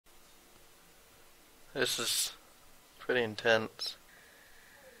This is pretty intense.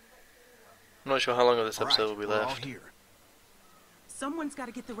 I'm not sure how long of this episode will be left. All here. Someone's got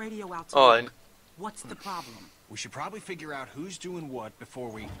to get the radio out to Oh, Luke. What's the problem? We should probably figure out who's doing what before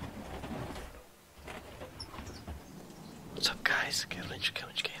we... What's up, guys?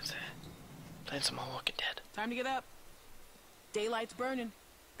 CalebLynchGames here. Playing some more Walking Dead. Time to get up. Daylight's burning.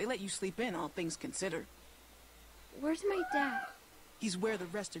 They let you sleep in, all things considered. Where's my dad? He's where the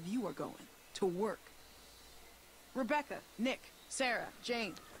rest of you are going. To work. Rebecca, Nick, Sarah,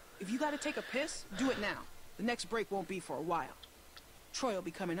 Jane. If you gotta take a piss, do it now. The next break won't be for a while. Troy will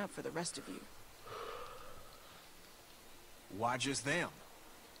be coming up for the rest of you. Why just them?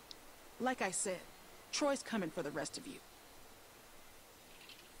 Like I said, Troy's coming for the rest of you.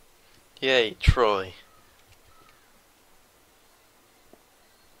 Yay, Troy.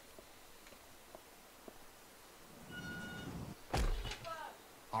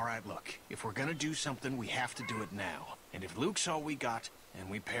 Alright, look. If we're gonna do something, we have to do it now. And if Luke's all we got, and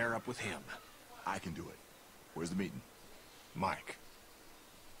we pair up with him. I can do it. Where's the meeting? Mike,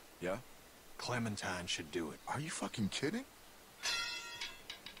 Yeah? Clementine should do it. Are you fucking kidding?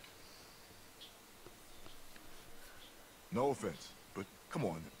 No offense, but come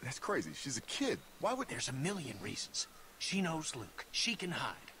on, that's crazy. She's a kid. Why would... There's a million reasons. She knows Luke. She can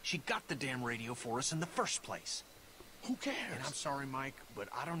hide. She got the damn radio for us in the first place. Who cares? And I'm sorry, Mike, but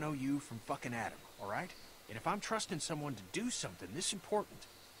I don't know you from fucking Adam, alright? And if I'm trusting someone to do something this important,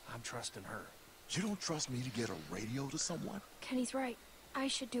 I'm trusting her. You don't trust me to get a radio to someone? Kenny's right. I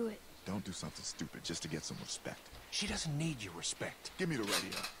should do it. Don't do something stupid just to get some respect. She doesn't need your respect. Give me the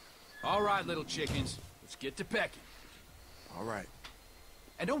radio. All right, little chickens, let's get to pecking. All right.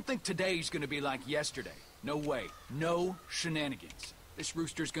 And don't think today's gonna be like yesterday. No way. No shenanigans. This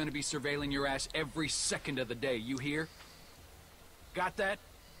rooster's gonna be surveilling your ass every second of the day, you hear? Got that?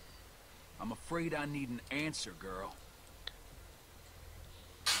 I'm afraid I need an answer, girl.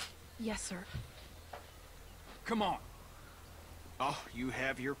 Yes, sir. Come on. Oh, you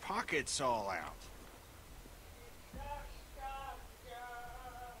have your pockets all out.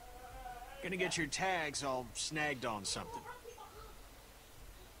 Gonna get your tags all snagged on something.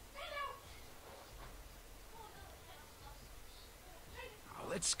 Now,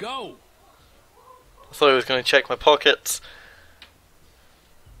 let's go. I thought I was going to check my pockets.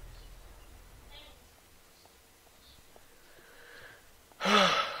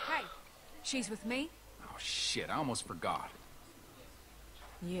 Hey, she's with me? Oh, shit, I almost forgot.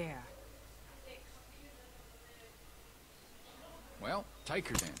 Yeah. Well, take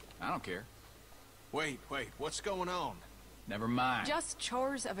her then. I don't care. Wait, what's going on? Never mind. Just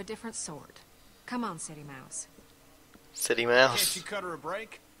chores of a different sort. Come on, City Mouse. City Can't Mouse. you cut her a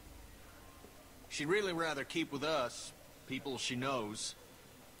break? She'd really rather keep with us, people she knows.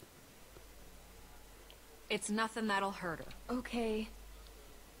 It's nothing that'll hurt her. Okay.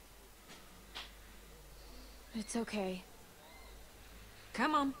 It's okay.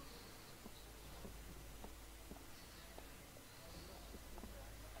 Come on.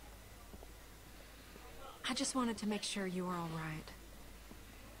 I just wanted to make sure you were all right.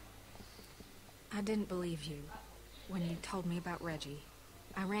 I didn't believe you when you told me about Reggie.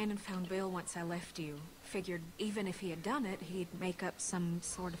 I ran and found Bill once I left you. Figured even if he had done it, he'd make up some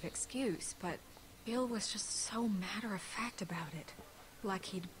sort of excuse, but Bill was just so matter-of-fact about it. Like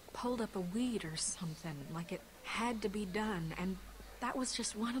he'd pulled up a weed or something, like it had to be done, and that was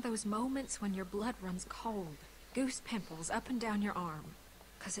just one of those moments when your blood runs cold. Goose pimples up and down your arm.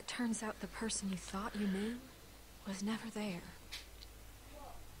 'Cause it turns out the person you thought you knew was never there.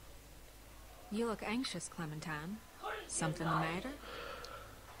 You look anxious, Clementine. Something the matter?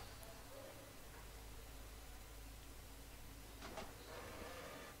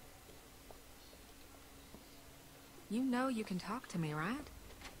 You know you can talk to me, right?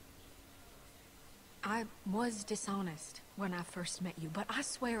 I was dishonest when I first met you, but I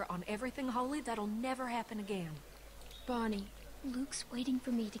swear on everything holy that'll never happen again. Bonnie, Luke's waiting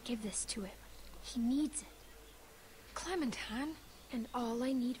for me to give this to him. He needs it. Clementine? And all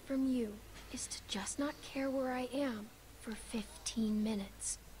I need from you is to just not care where I am for 15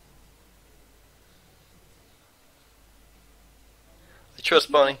 minutes. I trust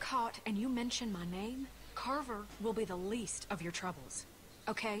If Bonnie. you're caught and you mention my name, Carver will be the least of your troubles.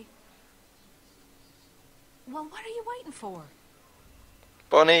 Okay? Well, what are you waiting for?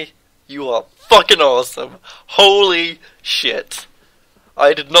 Bonnie, you are fucking awesome. Holy shit.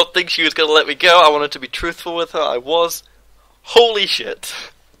 I did not think she was going to let me go. I wanted to be truthful with her. I was. Holy shit.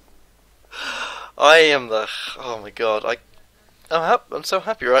 I am the... Oh my god. I'm so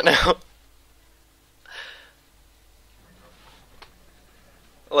happy right now.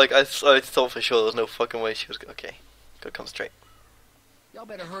 Like, I thought for sure there was no fucking way she was... Okay, go come straight. Y'all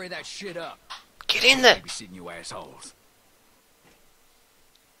better hurry that shit up. Get in there! Babysitting you assholes.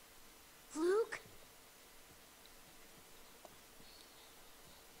 Luke?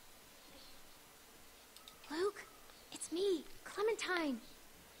 Luke, it's me, Clementine.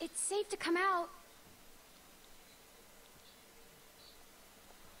 It's safe to come out.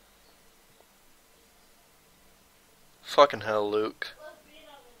 Fucking hell, Luke.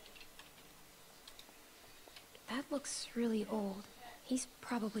 That looks really old. He's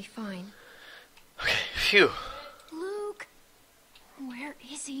probably fine. Okay, phew. Luke! Where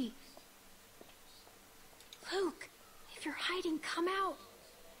is he? Luke, if you're hiding, come out.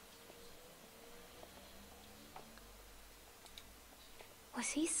 Was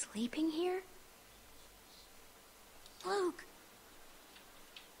he sleeping here? Luke!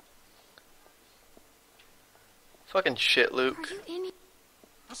 Fucking shit, Luke. Are you in here?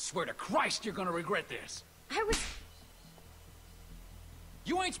 I swear to Christ you're gonna regret this. I was...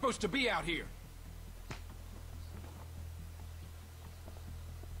 You ain't supposed to be out here.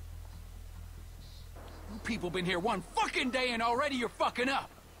 You people been here one fucking day and already you're fucking up.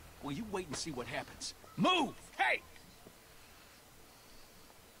 Well, you wait and see what happens. Move! Hey!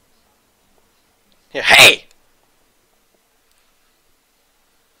 Yeah, hey!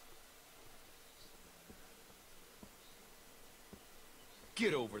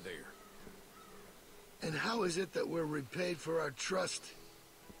 Get over there. And how is it that we're repaid for our trust?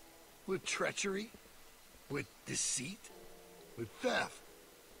 With treachery? With deceit? With theft?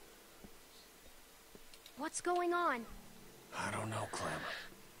 What's going on? I don't know, Clem.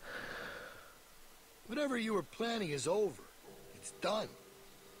 Whatever you were planning is over. It's done.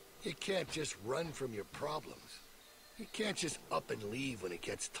 You can't just run from your problems. You can't just up and leave when it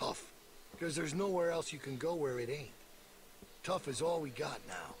gets tough. Because there's nowhere else you can go where it ain't. Tough is all we got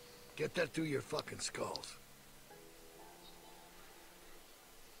now. Get that through your fucking skulls.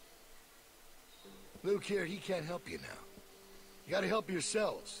 Luke here, he can't help you now. You gotta help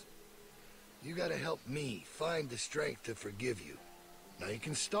yourselves. You gotta help me find the strength to forgive you. Now you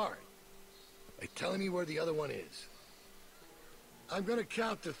can start by telling me where the other one is. I'm gonna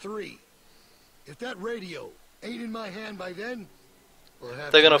count to 3. If that radio ain't in my hand by then, we'll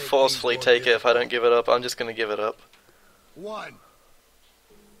have They're to gonna make forcefully things more take it if I don't give it up. I'm just gonna give it up. 1,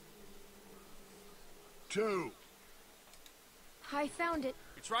 2. I found it.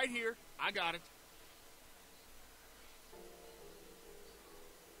 It's right here. I got it.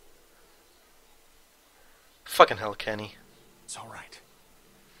 Fucking hell, Kenny. It's all right.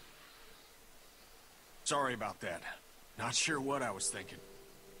 Sorry about that. Not sure what I was thinking.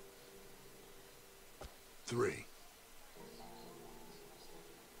 3.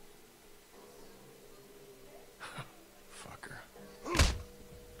 Fucker.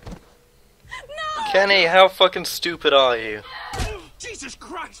 Kenny, how fucking stupid are you? Jesus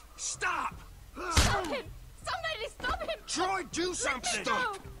Christ! Stop! Stop him! Somebody stop him! Troy, do something!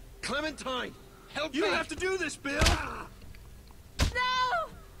 Stop! Clementine, help You me! don't have to do this, Bill! No!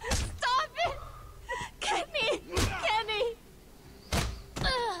 Stop it! Kenny! Kenny!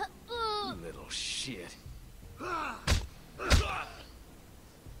 Little shit.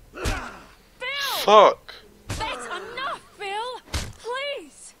 Fuck. That's enough, Bill!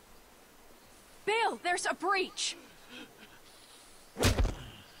 Please! Bill, there's a breach!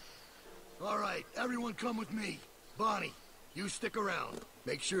 All right, everyone come with me. Bonnie, you stick around.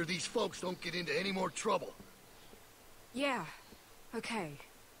 Make sure these folks don't get into any more trouble. Yeah, okay.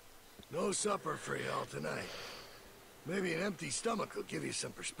 No supper for y'all tonight. Maybe an empty stomach will give you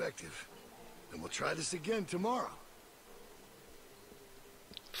some perspective. And we'll try this again tomorrow.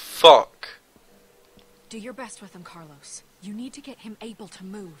 Fuck. Do your best with him, Carlos. You need to get him able to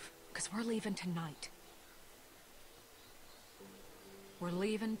move, because we're leaving tonight. We're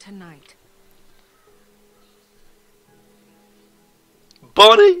leaving tonight.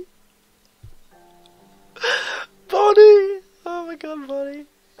 Bonnie! Bonnie! Oh my god, Bonnie.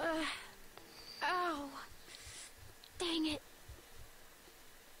 Ow. Dang it.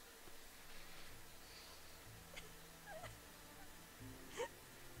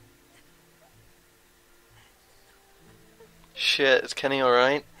 Shit, is Kenny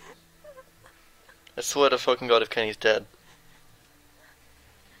alright? I swear to fucking god if Kenny's dead.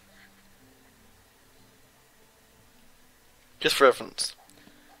 Just for reference,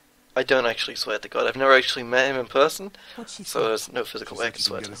 I don't actually swear to God. I've never actually met him in person, so there's no physical way I can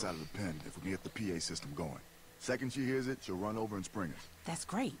swear get to us him. out of the pen if we can get the PA system going. Second she hears it, she'll run over and spring us. That's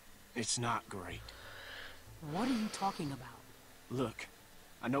great. It's not great. What are you talking about? Look,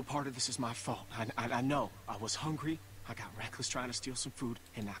 I know part of this is my fault. I know. I was hungry, I got reckless trying to steal some food,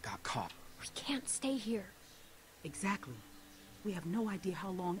 and I got caught. We can't stay here. Exactly. We have no idea how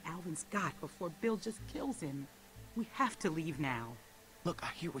long Alvin's got before Bill just kills him. We have to leave now. Look, I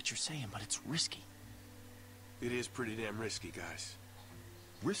hear what you're saying, but it's risky. It is pretty damn risky, guys.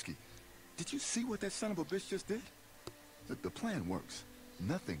 Risky? Did you see what that son of a bitch just did? Look, the plan works.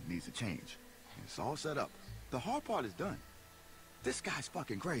 Nothing needs to change. It's all set up. The hard part is done. This guy's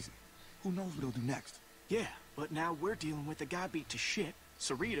fucking crazy. Who knows what he'll do next? Yeah, but now we're dealing with a guy beat to shit,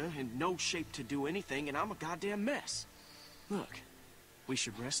 Sarita in no shape to do anything, and I'm a goddamn mess. Look, we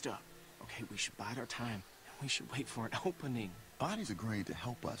should rest up, okay? We should bide our time, and we should wait for an opening. Bonnie's agreeing to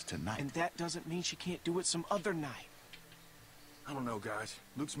help us tonight. And that doesn't mean she can't do it some other night. I don't know, guys.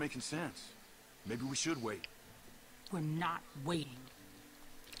 Luke's making sense. Maybe we should wait. We're not waiting.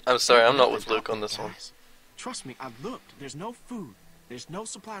 I'm sorry, I'm not with Luke on this one. Trust me, I've looked. There's no food. There's no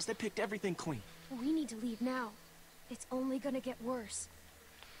supplies. They picked everything clean. We need to leave now. It's only gonna get worse.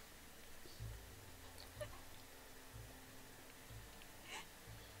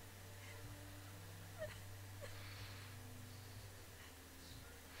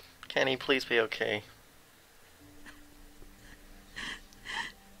 Kenny, please be okay.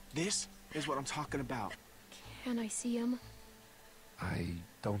 This is what I'm talking about. Can I see him? I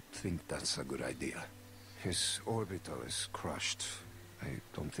don't think that's a good idea. His orbital is crushed. I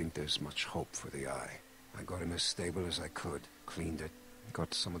don't think there's much hope for the eye. I got him as stable as I could, cleaned it,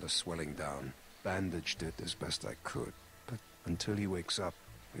 got some of the swelling down, bandaged it as best I could. But until he wakes up,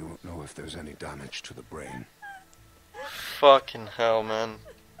 we won't know if there's any damage to the brain. Fucking hell, man.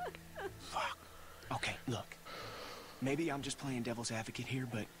 Fuck. Okay, look. Maybe I'm just playing devil's advocate here,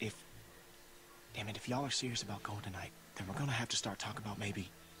 but if... Damn it, if y'all are serious about going tonight, then we're gonna have to start talking about maybe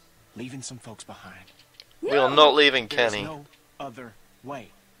leaving some folks behind. We are not leaving There's Kenny. no other way.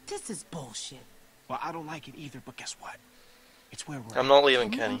 This is bullshit. Well, I don't like it either, but guess what? It's where we're I'm at. not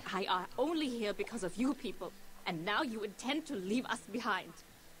leaving Kenny. I are only here because of you people, and now you intend to leave us behind.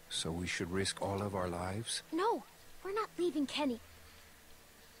 So we should risk all of our lives? No, we're not leaving Kenny.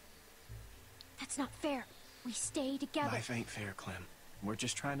 That's not fair. We stay together. Life ain't fair, Clem. We're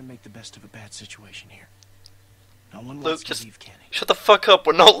just trying to make the best of a bad situation here. No one Luke, wants to just leave Kenny. shut the fuck up.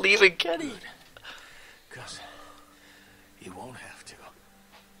 We're not leaving Kenny. Because you won't have to.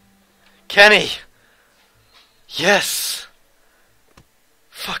 Kenny! Yes!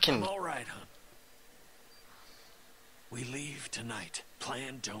 Fucking... All right, hon. We leave tonight.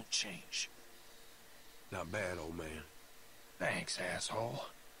 Plan don't change. Not bad, old man. Thanks, asshole.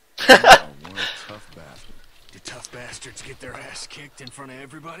 Oh, what a tough bastard. Did tough bastards get their ass kicked in front of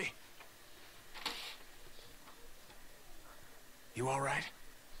everybody? You all right?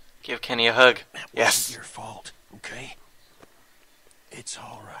 Give Kenny a hug. That Yes. wasn't your fault, okay? It's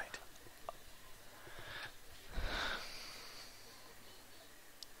all right.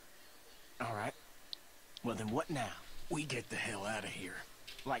 All right. Well, then what now? We get the hell out of here.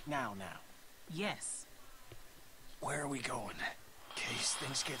 Like now. Yes. Where are we going? In case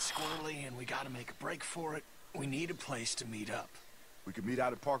things get squirrely and we gotta make a break for it, we need a place to meet up. We could meet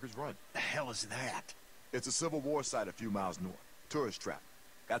out at Parker's Run. The hell is that? It's a Civil War site a few miles north. Tourist trap.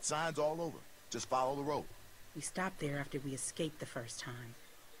 Got signs all over. Just follow the road. We stopped there after we escaped the first time.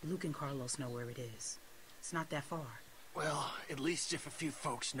 Luke and Carlos know where it is. It's not that far. Well, at least if a few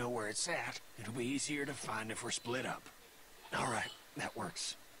folks know where it's at, it'll be easier to find if we're split up. All right, that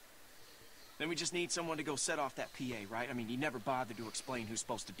works. Then we just need someone to go set off that PA, right? I mean, you never bothered to explain who's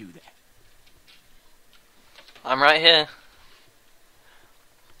supposed to do that. I'm right here.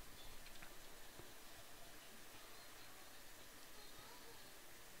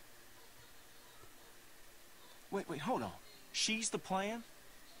 Wait, hold on. She's the plan?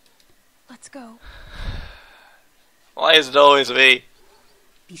 Let's go. Why is it always me?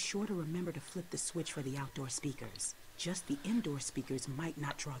 Be sure to remember to flip the switch for the outdoor speakers. Just the indoor speakers might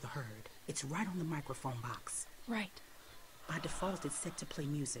not draw the herd. It's right on the microphone box. Right. By default, it's set to play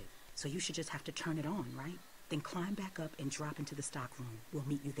music, so you should just have to turn it on, right? Then climb back up and drop into the stock room. We'll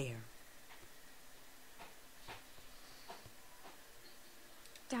meet you there.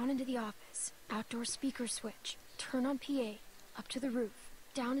 Down into the office. Outdoor speaker switch. Turn on PA. Up to the roof.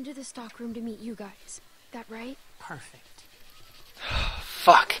 Down into the stock room to meet you guys. That right? Perfect.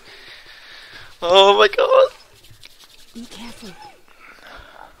 Fuck. Oh my god. Be careful.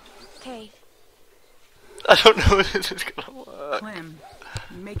 Okay. I don't know if this is gonna work. Clem,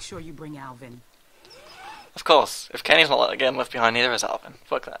 make sure you bring Alvin. Of course. If Kenny's not again left behind, neither is Alvin.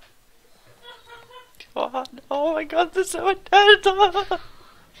 Fuck that. God. Oh my god, this is so intense.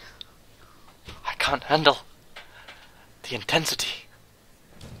 I can't handle the intensity.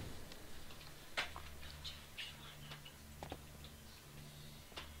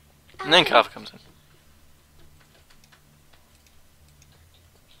 And then Carver comes in.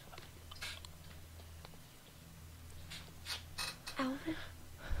 Alvin,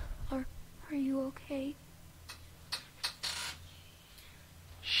 are you okay?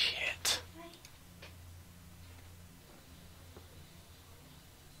 Shit.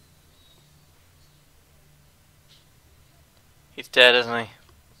 He's dead, isn't he?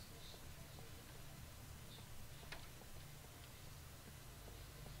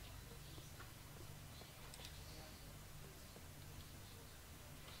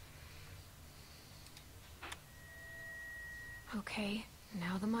 Okay,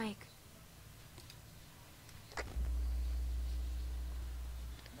 now the mic.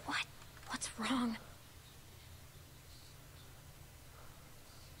 What? What's wrong?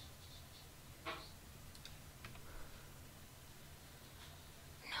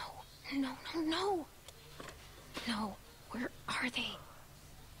 No. No, where are they?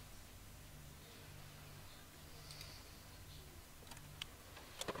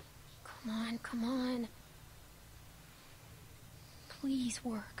 Come on. Please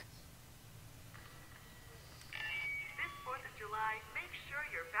work. This 4th of July, make sure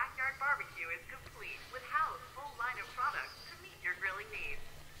your backyard barbecue is complete with Hal's full line of products to meet your grilling needs.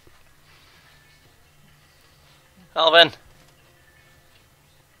 Alvin.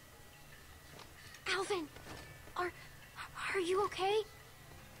 Alvin, are you okay?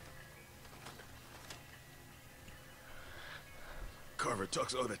 Carver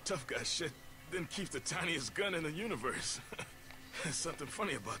talks all that tough guy shit, then keeps the tiniest gun in the universe. There's something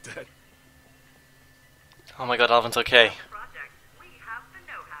funny about that. Oh my god, Alvin's okay. Project, we have the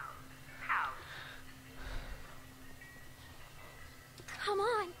know-how. How? Come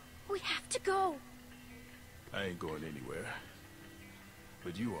on, we have to go. I ain't going anywhere.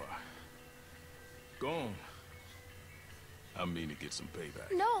 But you are. Go on. I mean to get some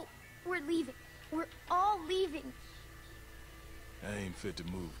payback. No, we're leaving. We're all leaving. I ain't fit to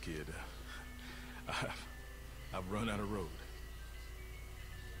move, kid. I've run out of road.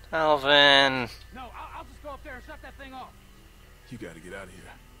 Alvin. No, I'll just go up there and shut that thing off. You gotta get out of here.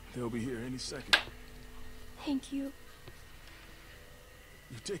 They'll be here any second. Thank you.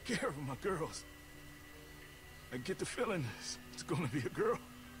 You take care of my girls. I get the feeling it's gonna be a girl.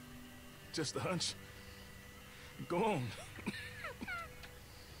 Just a hunch. Go on.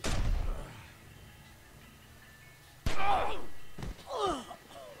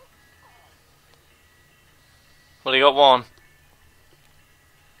 Well, you got one.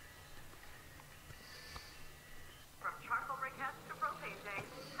 From charcoal briquettes to propane tanks,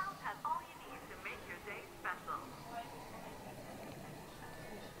 Hal has all you need to make your day special.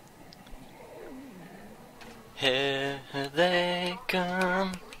 Here they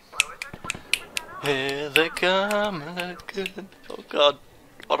come. Here they come again. Oh god,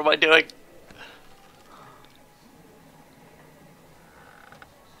 what am I doing?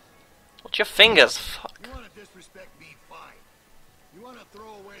 What's your fingers? Fuck. You want to disrespect me, fine. You want to throw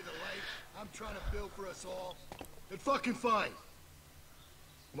away the life I'm trying to build for us all? Then fucking fine.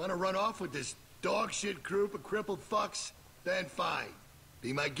 You want to run off with this dog shit group of crippled fucks? Then fine.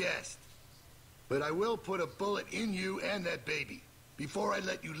 Be my guest. But I will put a bullet in you and that baby before I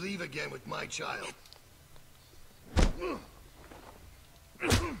let you leave again with my child.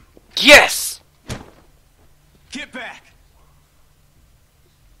 Yes! Get back!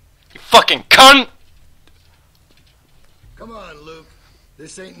 You fucking cunt! Come on, Luke.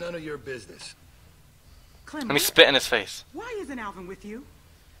 This ain't none of your business. Clem, Let me spit in his face. why isn't Alvin with you?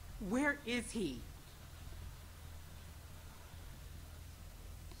 Where is he?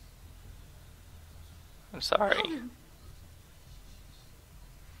 I'm sorry.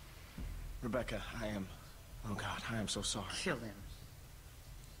 Rebecca, oh God, I am so sorry. Kill him.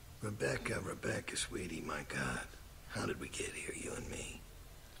 Rebecca, sweetie, my God. How did we get here, you and me?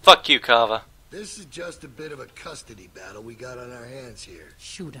 Fuck you, Carver. This is just a bit of a custody battle we got on our hands here.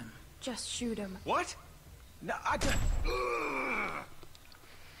 Shoot him. Just shoot him. What? No, I just...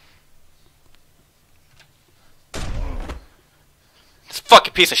 This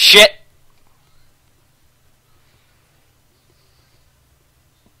fucking piece of shit!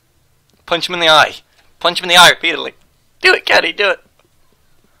 Punch him in the eye. Punch him in the eye repeatedly. Do it, Kenny, do it.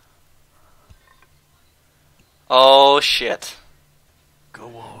 Oh, shit.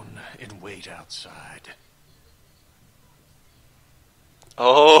 Go on and wait outside.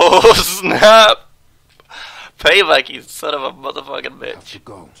 Oh, snap! Payback, you son of a motherfucking bitch.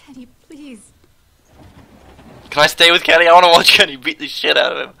 Go. Kenny, please. Can I stay with Kenny? I want to watch Kenny beat the shit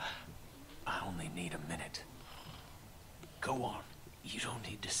out of him. I only need a minute. Go on. You don't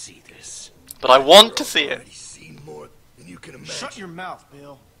need to see this. But I want to see it. Already seen more than you can imagine. Shut your mouth,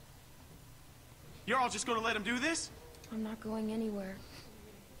 Bill. You're all just gonna let him do this? I'm not going anywhere.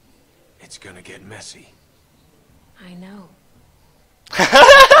 It's gonna get messy. I know.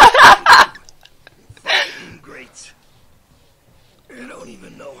 Fucking great. I don't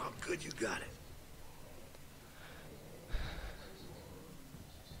even know how good you got it.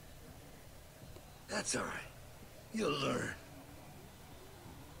 That's alright. You'll learn.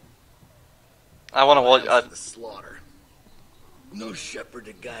 I want to watch. The slaughter. No shepherd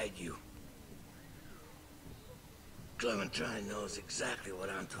to guide you. Clementine knows exactly what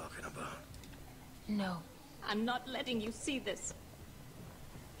I'm talking about. No, I'm not letting you see this.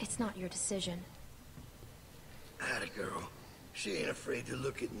 it's not your decision. Atta girl. She ain't afraid to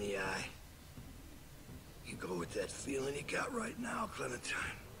look it in the eye. You go with that feeling you got right now,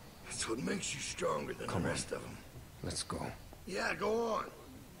 Clementine. That's what makes you stronger than the rest of them. Let's go. Yeah, go on.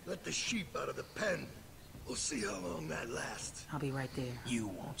 Let the sheep out of the pen. We'll see how long that lasts. I'll be right there. You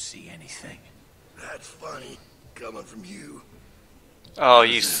won't see anything. That's funny, coming from you. Oh,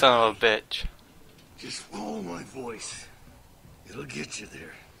 you son of a bitch. Just follow my voice. It'll get you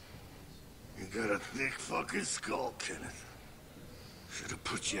there. You got a thick fucking skull, Kenneth. Should have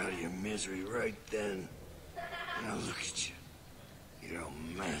put you out of your misery right then. Now look at you. You're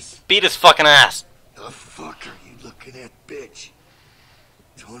a mess. Beat his fucking ass. The fuck are you looking at, bitch?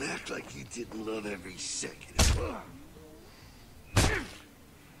 Don't act like you didn't love every second of it.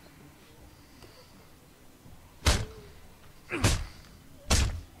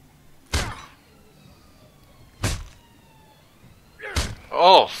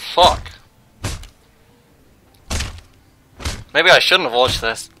 Oh, fuck. Maybe I shouldn't have watched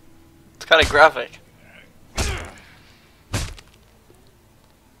this. It's kind of graphic.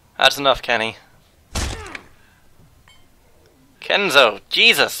 That's enough, Kenny. Kenzo,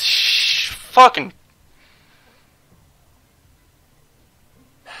 Jesus, fucking.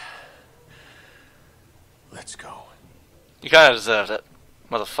 Let's go. You kinda deserved it,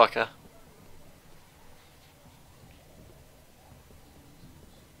 motherfucker.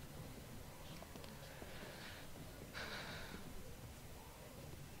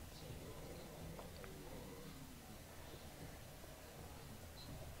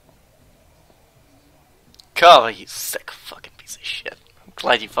 Carver, you sick fucking piece of shit. I'm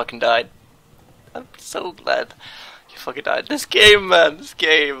glad you fucking died. I'm so glad you fucking died. This game, man, this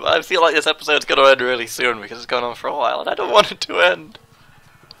game. I feel like this episode's gonna end really soon because it's going on for a while and I don't want it to end.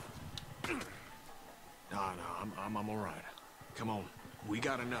 No, I'm alright. Come on. We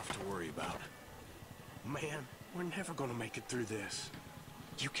got enough to worry about. Man, we're never gonna make it through this.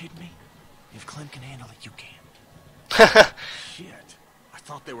 You kidding me? If Clem can handle it, you can. Shit. I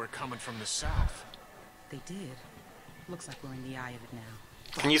thought they were coming from the south. They did. Looks like we're in the eye of it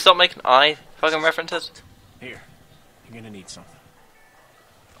now. Can you stop making eye fucking references? Here. You're gonna need something.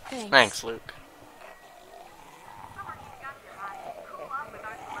 Thanks, Luke.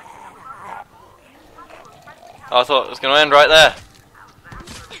 Oh, I thought it was gonna end right there.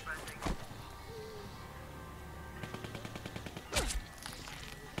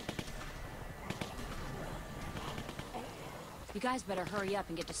 You guys better hurry up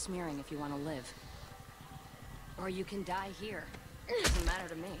and get to smearing if you want to live. Or you can die here. Doesn't matter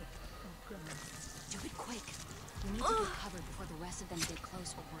to me. Oh, God. Do it quick. We need to get covered before the rest of them get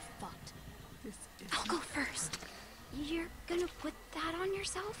close or we're fucked. I'll go first. You're gonna put that on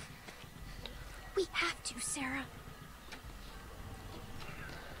yourself? We have to, Sarah.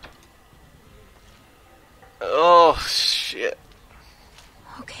 Oh, shit.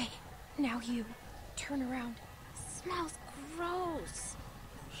 Okay, now you. Turn around. Smells gross.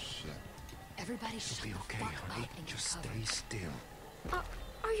 Shit. Everybody should You'll be okay, honey. Just stay still.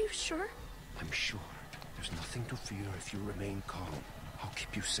 Are you sure? I'm sure. There's nothing to fear if you remain calm. I'll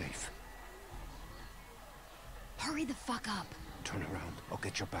keep you safe. Hurry the fuck up. Turn around. I'll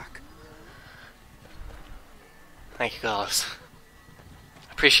get your back. Thank you, guys.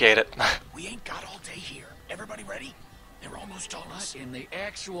 Appreciate it. We ain't got all day here. Everybody ready? They're almost on us. What in the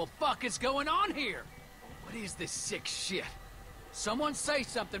actual fuck is going on here? What is this sick shit? Someone say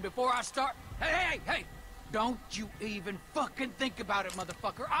something before I start. Hey! Don't you even fucking think about it,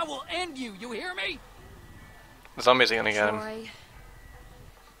 motherfucker. I will end you. You hear me? The zombies are gonna get him.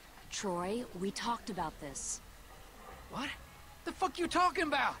 Troy, we talked about this. What? The fuck you talking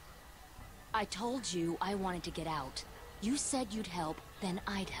about? I told you I wanted to get out. You said you'd help, then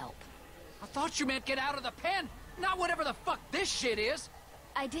I'd help. I thought you meant get out of the pen, not whatever the fuck this shit is.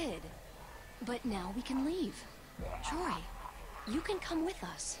 I did. But now we can leave. Troy, you can come with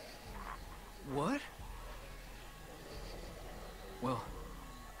us. What? Well,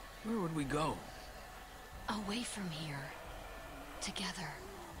 where would we go? Away from here. Together.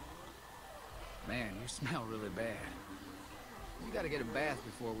 Man, you smell really bad. You gotta get a bath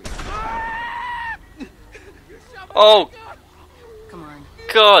before we... Oh! Come on.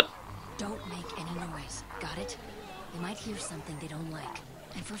 God! Don't make any noise. Got it? They might hear something they don't like.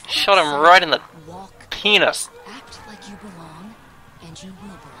 And for Shot him fuck's right sake, in the walk. penis. Act like you belong, and you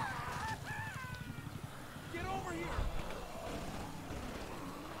will belong. Get over here!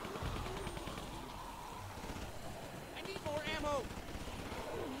 I need more ammo!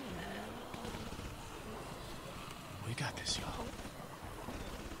 We got this, y'all.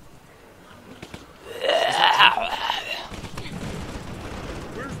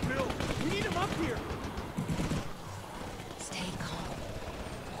 Where's Bill? We need him up here! Stay calm.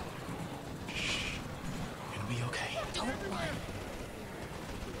 It'll be okay. Don't run.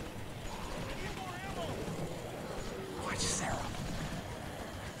 Watch Sarah.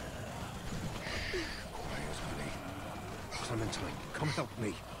 Quiet, honey. Clementine, come help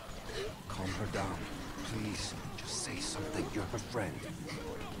me. Calm her down. Please, just say something. You're her friend.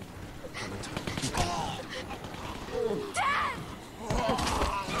 Clementine.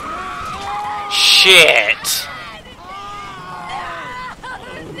 Shit!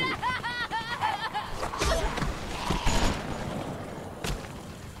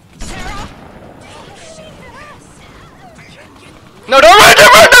 No, don't run,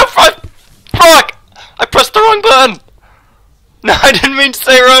 no! Fuck! I pressed the wrong button! No, I didn't mean to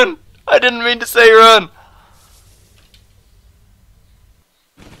say run! I didn't mean to say run!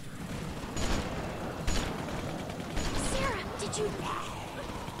 Sarah, did you...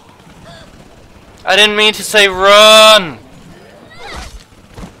 I didn't mean to say run!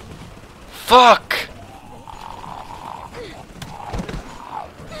 Fuck!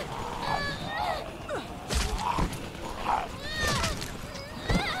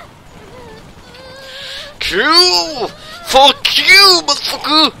 Q! Fuck you,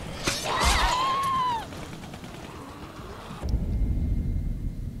 motherfucker!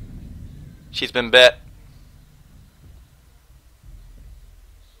 She's been bit.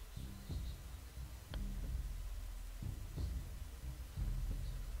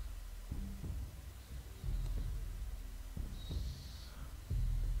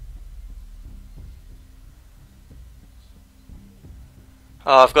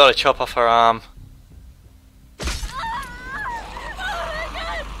 Oh, I've got to chop off her arm.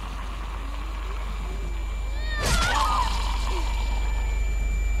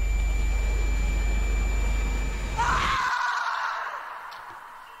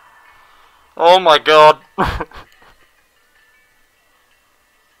 Oh my god.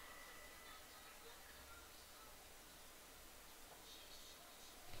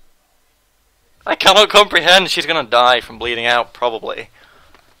 I cannot comprehend she's gonna die from bleeding out, probably.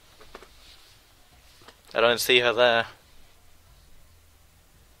 I don't see her there.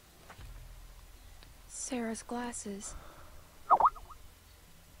 Sarah's glasses.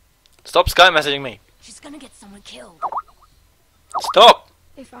 Stop Sky messaging me. She's gonna get someone killed. Stop!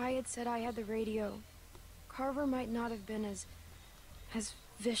 If I had said I had the radio, Carver might not have been as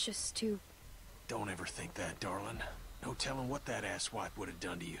vicious to... Don't ever think that, darling. No telling what that asswipe would have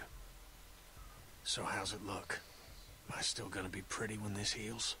done to you. So how's it look? Am I still gonna be pretty when this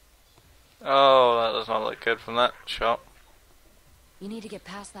heals? Oh, that does not look good from that shot. You need to get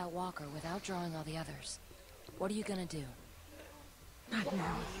past that walker without drawing all the others. What are you gonna do? Not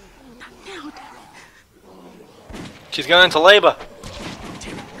now. Not now, damn it. She's going into labor.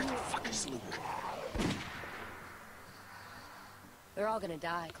 Damn it, where the fuck is Luke? They're all gonna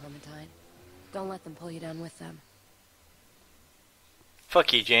die, Clementine. Don't let them pull you down with them.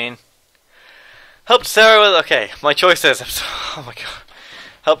 Fuck you, Jane. Helped Sarah with... Okay, my choice is... Oh my god.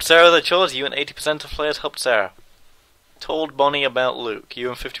 Helped Sarah with the chores. You and 80% of players helped Sarah. Told Bonnie about Luke. You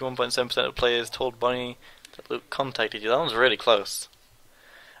and 51.7% of players told Bonnie that Luke contacted you. That one's really close.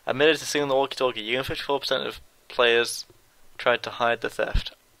 Admitted to seeing the walkie-talkie. You and 54% of players tried to hide the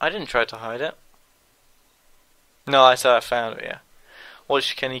theft. I didn't try to hide it. No, I said I found it, yeah.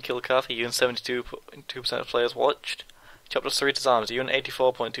 Watched Kenny kill Kathy. You and 72.2% of players watched. Chopped off Sarita's arms. You and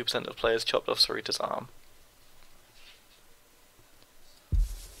 84.2% of players chopped off Sarita's arm.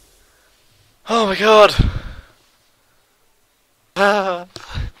 Oh my god!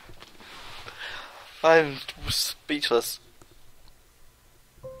 I'm speechless.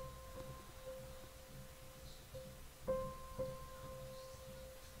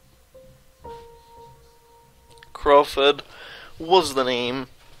 Crawford was the name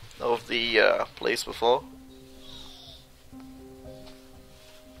of the place before.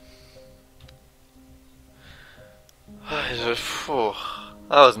 That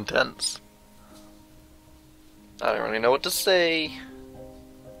was intense. I don't really know what to say.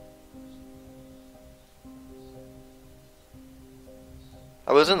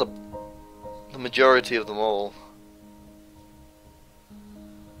 I was in the majority of them all.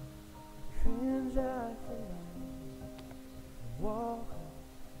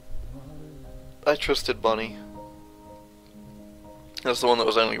 I trusted Bonnie. That's the one that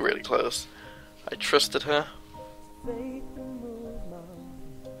was only really close. I trusted her.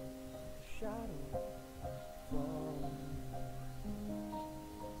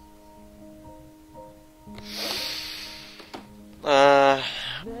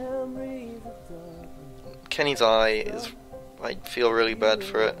 Kenny's eye is... I feel really bad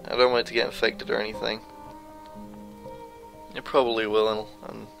for it. I don't want it to get infected or anything. It probably will,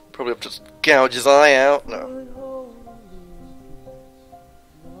 and probably have to just gouge his eye out. No.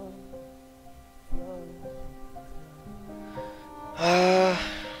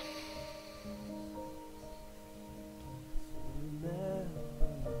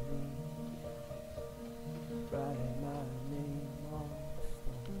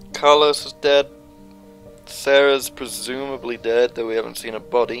 Carlos is dead. Sarah's presumably dead, though we haven't seen a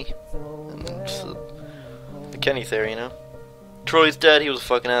body. And the Kenny theory, you know. Troy's dead, he was a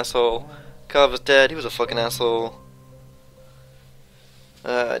fucking asshole. Carver's dead, he was a fucking asshole.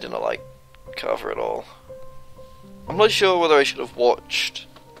 I did not like Carver at all. I'm not sure whether I should have watched.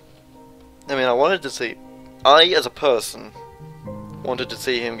 I mean, I wanted to see... I, as a person, wanted to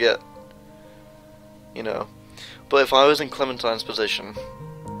see him get... You know. But if I was in Clementine's position...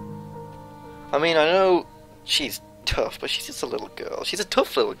 I mean, I know she's tough, but she's just a little girl. She's a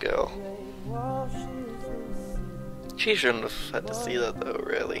tough little girl. She shouldn't have had to see that, though,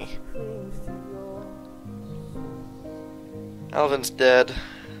 really. Alvin's dead.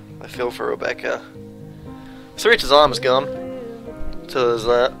 I feel for Rebecca. Sarita's arm is gone. So there's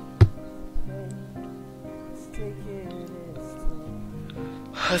that.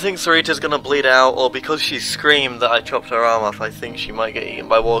 I think Sarita's gonna bleed out, or because she screamed that I chopped her arm off, I think she might get eaten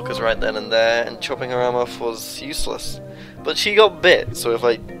by walkers right then and there, and chopping her arm off was useless. But she got bit, so if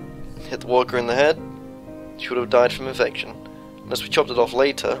I hit the walker in the head, she would have died from infection. Unless we chopped it off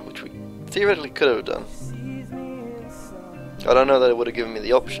later, which we theoretically could have done. I don't know that it would have given me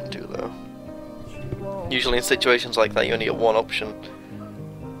the option to, though. Usually in situations like that, you only get one option,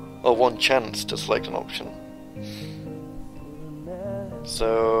 or one chance to select an option.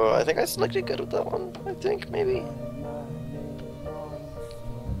 So, I think I selected good with that one, I think, maybe.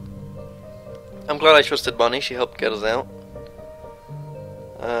 I'm glad I trusted Bonnie, she helped get us out.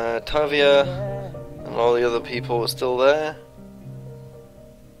 Tavia and all the other people were still there.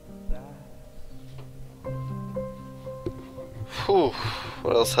 Whew,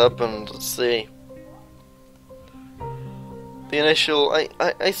 what else happened? Let's see. The initial...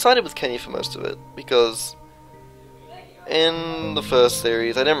 I sided with Kenny for most of it, because... in the first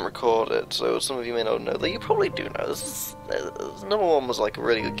series, I didn't record it, so some of you may not know that. You probably do know. This number one was like a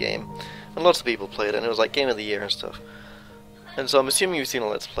really good game, and lots of people played it, and it was like Game of the Year and stuff. And so I'm assuming you've seen a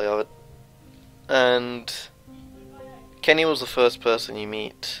Let's Play of it. And Kenny was the first person you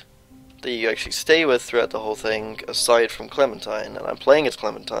meet that you actually stay with throughout the whole thing, aside from Clementine, and I'm playing as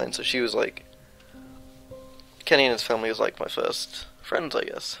Clementine, so she was like... Kenny and his family was like my first friends, I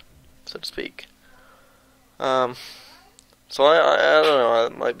guess, so to speak. So I don't know,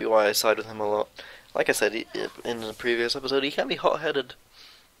 that might be why I side with him a lot. Like I said in the previous episode, he can be hot-headed.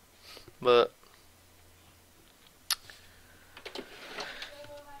 But...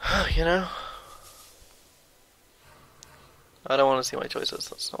 you know? I don't want to see my choices,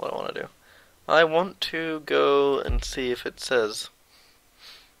 that's not what I want to do. I want to go and see if it says...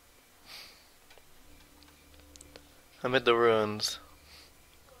 amid the ruins.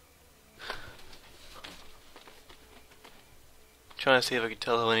 Trying to see if I can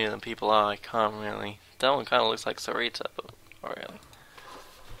tell who any of the people are. I can't really. That one kind of looks like Sarita, but not really.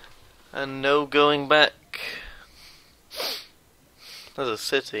 And no going back. There's a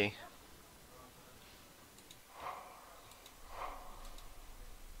city.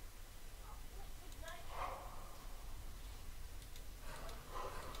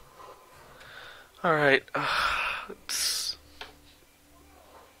 Alright.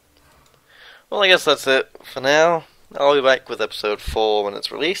 Well, I guess that's it for now. I'll be back with episode 4 when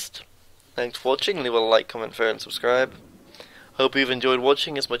it's released. Thanks for watching. Leave a like, comment, share, and subscribe. Hope you've enjoyed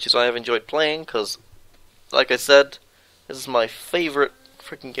watching as much as I have enjoyed playing, because, like I said, this is my favourite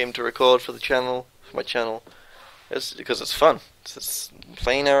freaking game to record for the channel, for my channel. It's because it's fun. It's just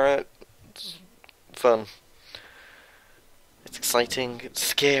playing out. It's fun. It's exciting. It's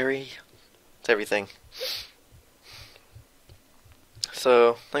scary. It's everything.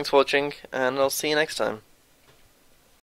 So, thanks for watching, and I'll see you next time.